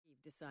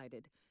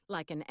decided,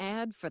 like an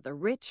ad for the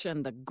rich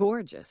and the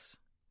gorgeous.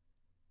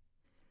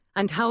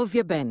 "And how have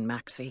you been,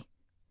 Maxie?"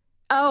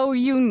 "Oh,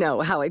 you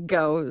know how it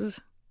goes."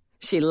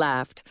 She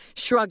laughed,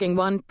 shrugging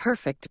one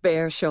perfect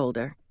bare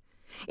shoulder.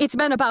 "It's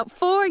been about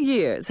 4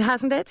 years,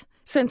 hasn't it,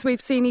 since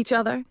we've seen each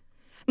other?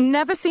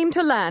 Never seem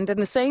to land in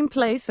the same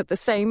place at the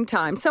same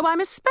time, so I'm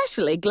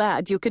especially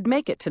glad you could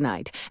make it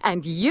tonight.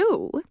 And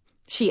you,"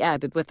 she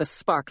added with a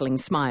sparkling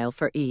smile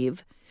for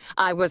Eve,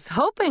 "I was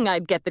hoping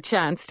I'd get the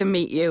chance to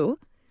meet you.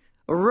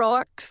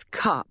 Rourke's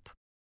cop.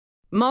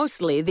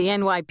 Mostly the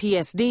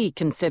NYPSD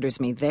considers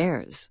me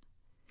theirs.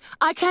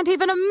 I can't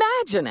even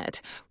imagine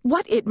it.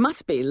 What it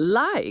must be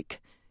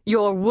like.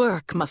 Your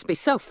work must be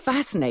so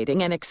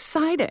fascinating and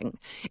exciting,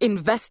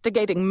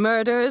 investigating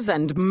murders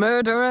and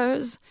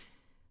murderers."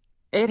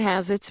 "It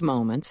has its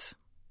moments.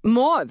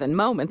 More than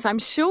moments, I'm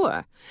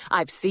sure.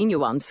 I've seen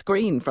you on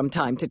screen from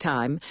time to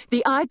time,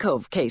 the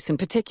Icove case in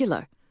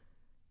particular."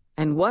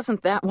 "And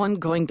wasn't that one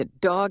going to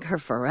dog her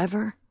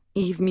forever?"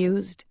 Eve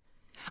mused.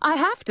 "I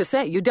have to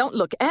say, you don't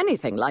look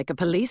anything like a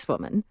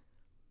policewoman."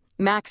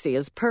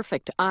 Maxia's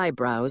perfect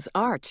eyebrows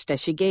arched as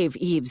she gave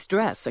Eve's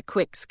dress a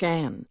quick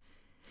scan.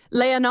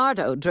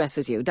 "Leonardo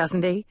dresses you,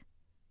 doesn't he?"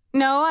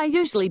 "No, I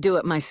usually do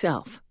it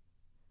myself."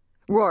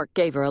 Rourke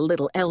gave her a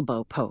little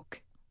elbow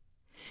poke.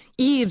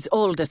 "Eve's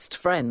oldest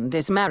friend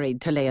is married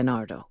to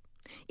Leonardo.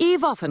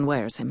 Eve often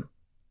wears him."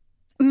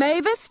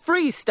 "Mavis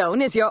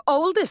Freestone is your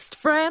oldest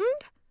friend?"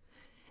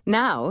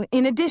 Now,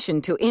 in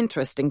addition to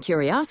interest and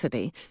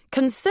curiosity,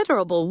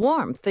 considerable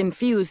warmth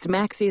infused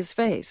Maxia's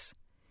face.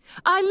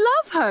 "I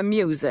love her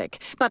music,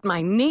 but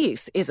my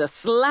niece is a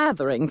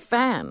slathering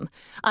fan.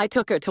 I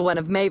took her to one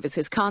of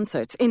Mavis's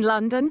concerts in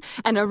London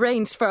and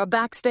arranged for a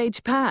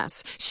backstage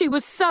pass. She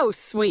was so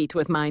sweet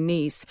with my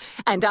niece,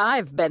 and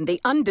I've been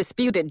the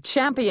undisputed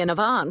champion of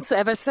aunts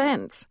ever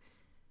since."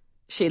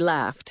 She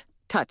laughed,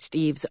 touched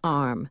Eve's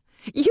arm.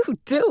 "You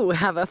do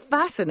have a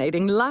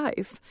fascinating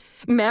life.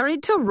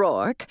 Married to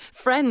Rourke,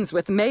 friends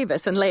with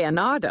Mavis and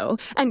Leonardo,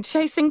 and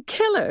chasing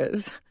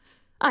killers.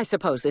 I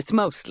suppose it's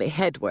mostly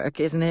headwork,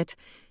 isn't it?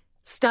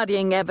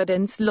 Studying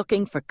evidence,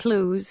 looking for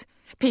clues.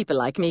 People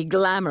like me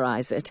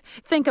glamorize it.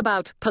 Think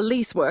about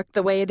police work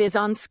the way it is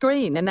on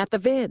screen and at the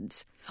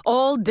vids.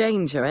 All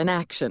danger and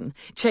action,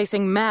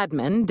 chasing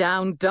madmen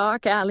down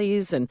dark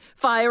alleys and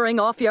firing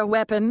off your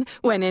weapon,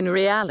 when in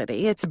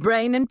reality it's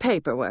brain and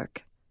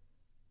paperwork."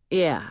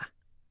 "Yeah."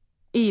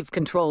 Eve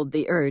controlled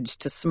the urge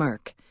to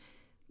smirk.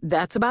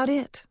 "That's about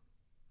it."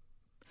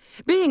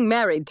 "Being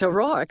married to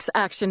Rourke's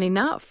action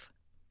enough."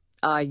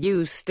 "Are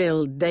you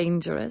still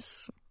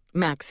dangerous?"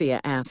 Maxia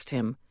asked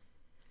him.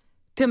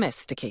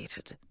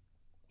 "Domesticated."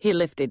 He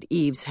lifted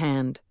Eve's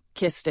hand,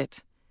 kissed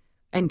it.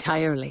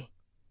 "Entirely."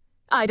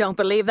 "I don't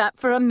believe that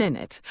for a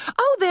minute.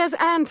 Oh, there's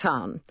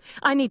Anton.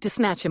 I need to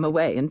snatch him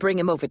away and bring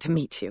him over to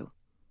meet you."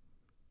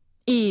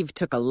 Eve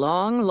took a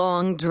long,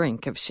 long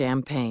drink of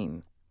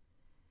champagne.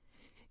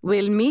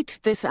 "We'll meet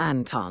this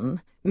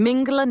Anton,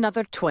 mingle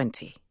another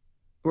 20,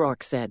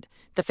 Rourke said,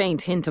 the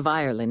faint hint of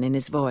Ireland in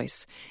his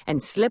voice,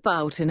 and slip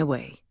out and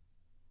away.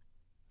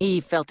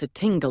 Eve felt a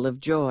tingle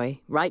of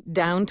joy, right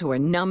down to her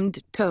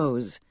numbed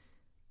toes.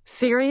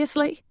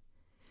 "Seriously?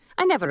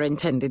 I never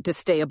intended to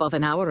stay above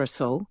an hour or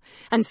so,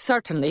 and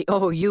certainly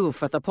owe you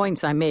for the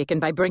points I'm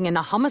making by bringing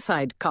a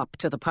homicide cop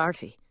to the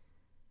party."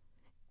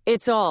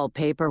 "It's all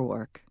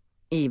paperwork,"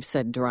 Eve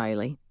said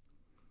dryly.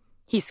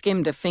 He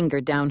skimmed a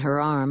finger down her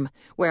arm,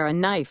 where a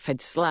knife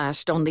had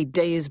slashed only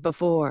days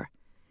before.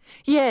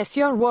 "Yes,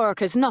 your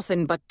work is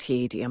nothing but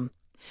tedium.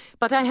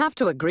 But I have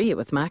to agree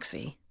with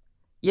Maxie.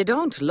 You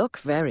don't look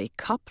very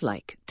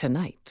cop-like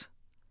tonight."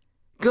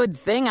 "Good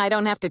thing I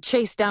don't have to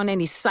chase down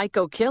any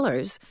psycho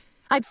killers.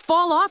 I'd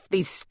fall off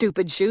these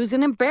stupid shoes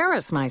and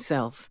embarrass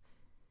myself."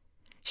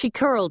 She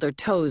curled her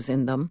toes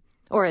in them,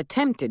 or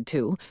attempted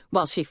to,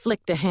 while she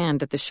flicked a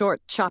hand at the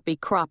short, choppy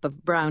crop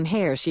of brown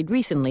hair she'd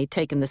recently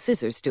taken the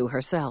scissors to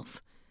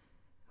herself.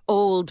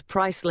 Old,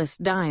 priceless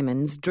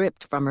diamonds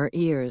dripped from her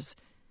ears.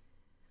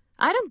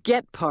 "I don't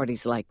get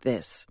parties like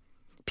this.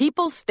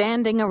 People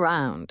standing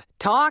around.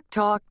 Talk,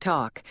 talk,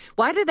 talk.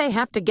 Why do they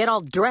have to get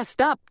all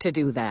dressed up to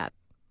do that?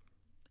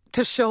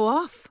 To show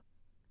off?"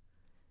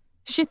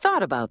 She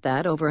thought about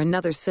that over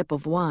another sip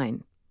of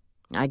wine.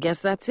 "I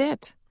guess that's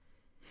it.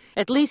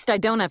 At least I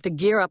don't have to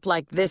gear up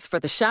like this for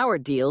the shower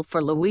deal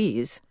for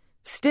Louise.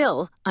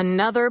 Still,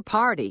 another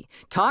party.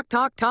 Talk,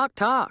 talk, talk,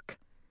 talk.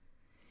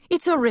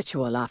 It's a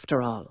ritual,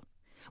 after all.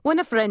 When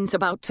a friend's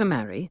about to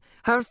marry,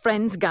 her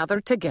friends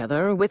gather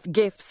together with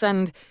gifts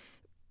and...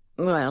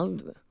 well,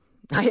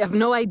 I have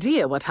no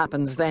idea what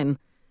happens then.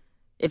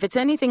 If it's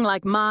anything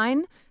like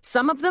mine,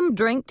 some of them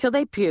drink till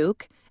they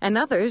puke, and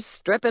others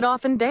strip it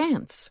off and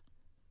dance.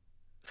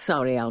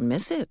 Sorry I'll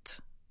miss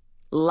it.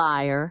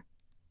 Liar."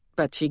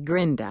 But she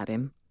grinned at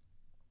him.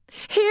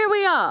 "Here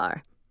we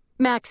are."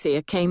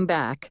 Maxia came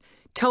back,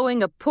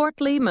 towing a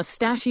portly,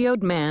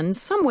 mustachioed man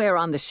somewhere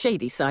on the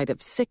shady side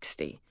of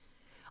 60.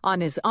 On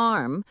his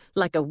arm,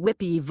 like a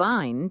whippy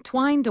vine,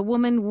 twined a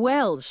woman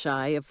well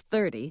shy of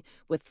 30,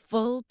 with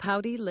full,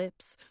 pouty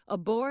lips, a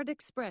bored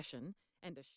expression, and a...